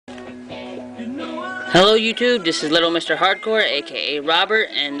Hello YouTube, this is Little Mr. Hardcore, aka Robert,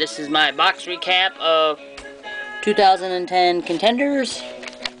 and this is my box recap of 2010 Contenders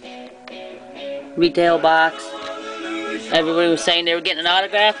retail box. Everybody was saying they were getting an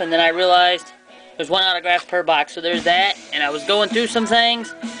autograph, and then I realized there's one autograph per box, so there's that. And I was going through some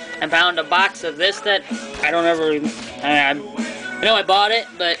things and found a box of this that I don't ever, I know I bought it,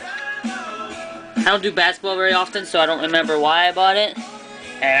 but I don't do basketball very often, so I don't remember why I bought it.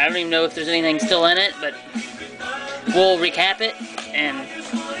 And I don't even know if there's anything still in it, but we'll recap it. And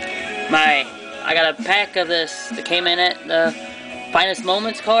I got a pack of this that came in it, the Finest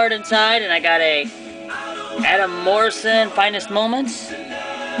Moments card inside, and I got a Adam Morrison Finest Moments.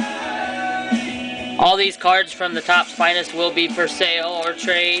 All these cards from the Topps Finest will be for sale or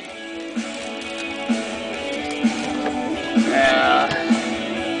trade.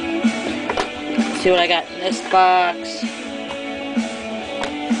 Let's see what I got in this box.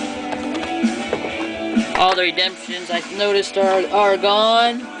 All the redemptions I noticed are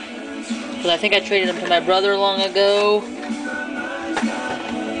gone, because I think I traded them to my brother long ago.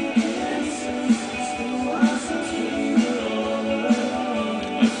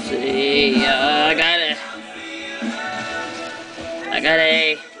 Let's see, I got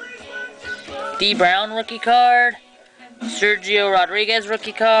a D. Brown rookie card, Sergio Rodriguez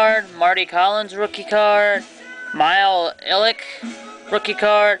rookie card, Marty Collins rookie card, Mile Illick rookie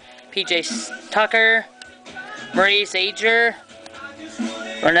card, PJ Tucker, Maurice Ager,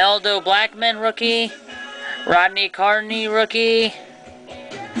 Ronaldo Blackman rookie, Rodney Carney rookie,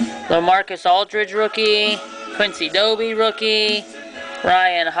 LaMarcus Aldridge rookie, Quincy Dobie rookie,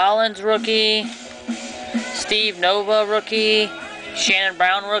 Ryan Hollins rookie, Steve Nova rookie, Shannon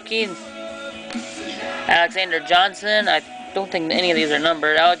Brown rookie, Alexander Johnson, I don't think any of these are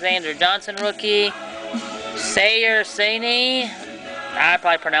numbered, Alexander Johnson rookie, Sayer Saini, I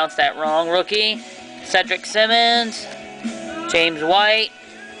probably pronounced that wrong, rookie, Cedric Simmons, James White,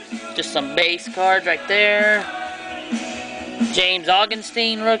 just some base cards right there, James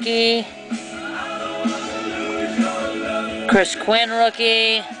Augustine rookie, Chris Quinn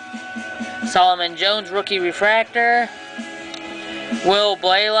rookie, Solomon Jones rookie refractor, Will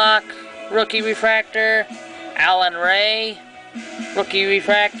Blaylock rookie refractor, Alan Ray rookie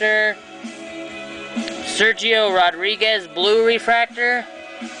refractor, Sergio Rodriguez blue refractor,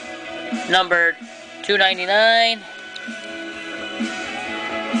 numbered 299.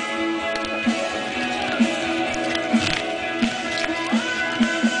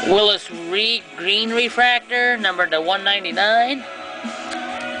 Willis Reed green refractor, numbered to 199.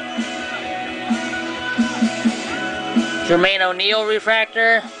 Jermaine O'Neal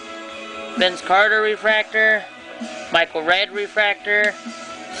refractor, Vince Carter refractor, Michael Redd refractor,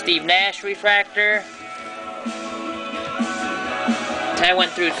 Steve Nash refractor. I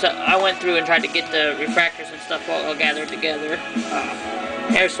went through and tried to get the refractors and stuff all gathered together.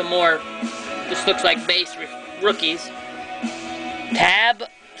 There's some more. This looks like base rookies.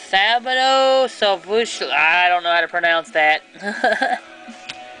 Thabado Salvush. I don't know how to pronounce that.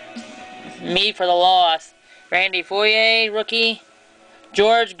 Me for the loss. Randy Foye rookie.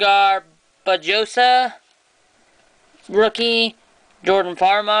 George Garbajosa rookie. Jordan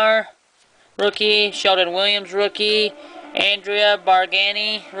Farmar rookie. Sheldon Williams rookie. Andrea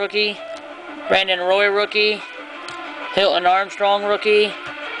Bargani, rookie. Brandon Roy, rookie. Hilton Armstrong, rookie.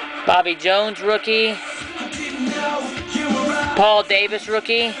 Bobby Jones, rookie. Paul Davis,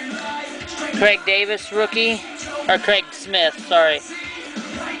 rookie. Craig Davis, rookie. Or Craig Smith, sorry.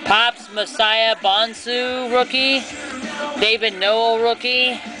 Pops Messiah Bonsu, rookie. David Noel,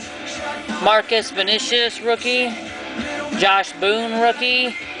 rookie. Marcus Vinicius, rookie. Josh Boone,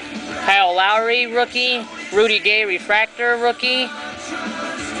 rookie. Kyle Lowry, rookie. Rudy Gay refractor rookie,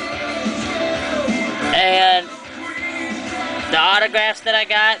 and the autographs that I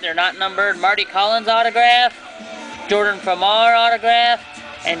got, they're not numbered. Marty Collins autograph, Jordan Famar autograph,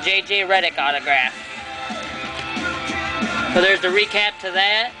 and JJ Redick autograph. So there's the recap to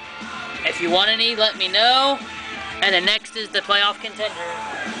that. If you want any, let me know. And the next is the playoff contender.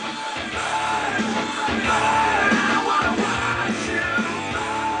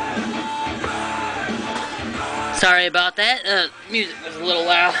 Sorry about that, music was a little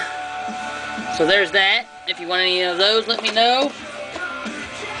loud. So there's that. If you want any of those, let me know.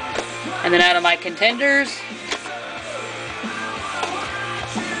 And then out of my contenders,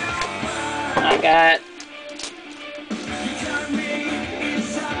 I got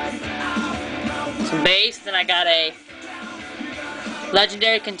some base, then I got a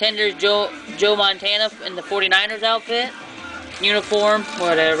legendary contenders Joe Montana in the 49ers outfit, uniform,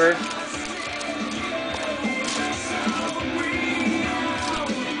 whatever.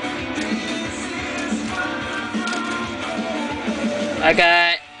 I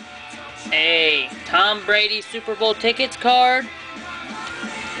got a Tom Brady Super Bowl tickets card.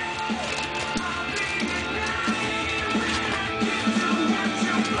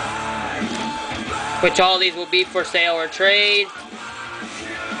 Which all these will be for sale or trade.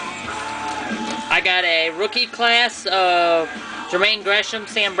 I got a rookie class of Jermaine Gresham,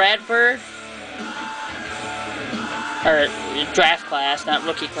 Sam Bradford. Or draft class, not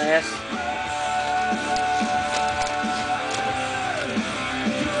rookie class.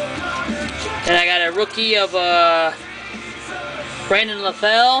 And I got a rookie of Brandon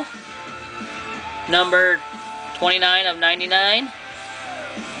LaFell, number 29 of 99.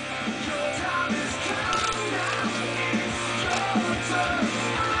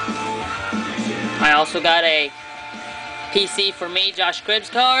 I also got a PC for me Josh Cribbs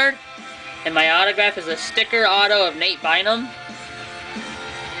card, and my autograph is a sticker auto of Nate Bynum.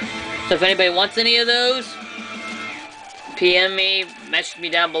 So if anybody wants any of those, PM me, message me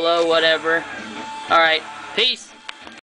down below, whatever. Alright, peace.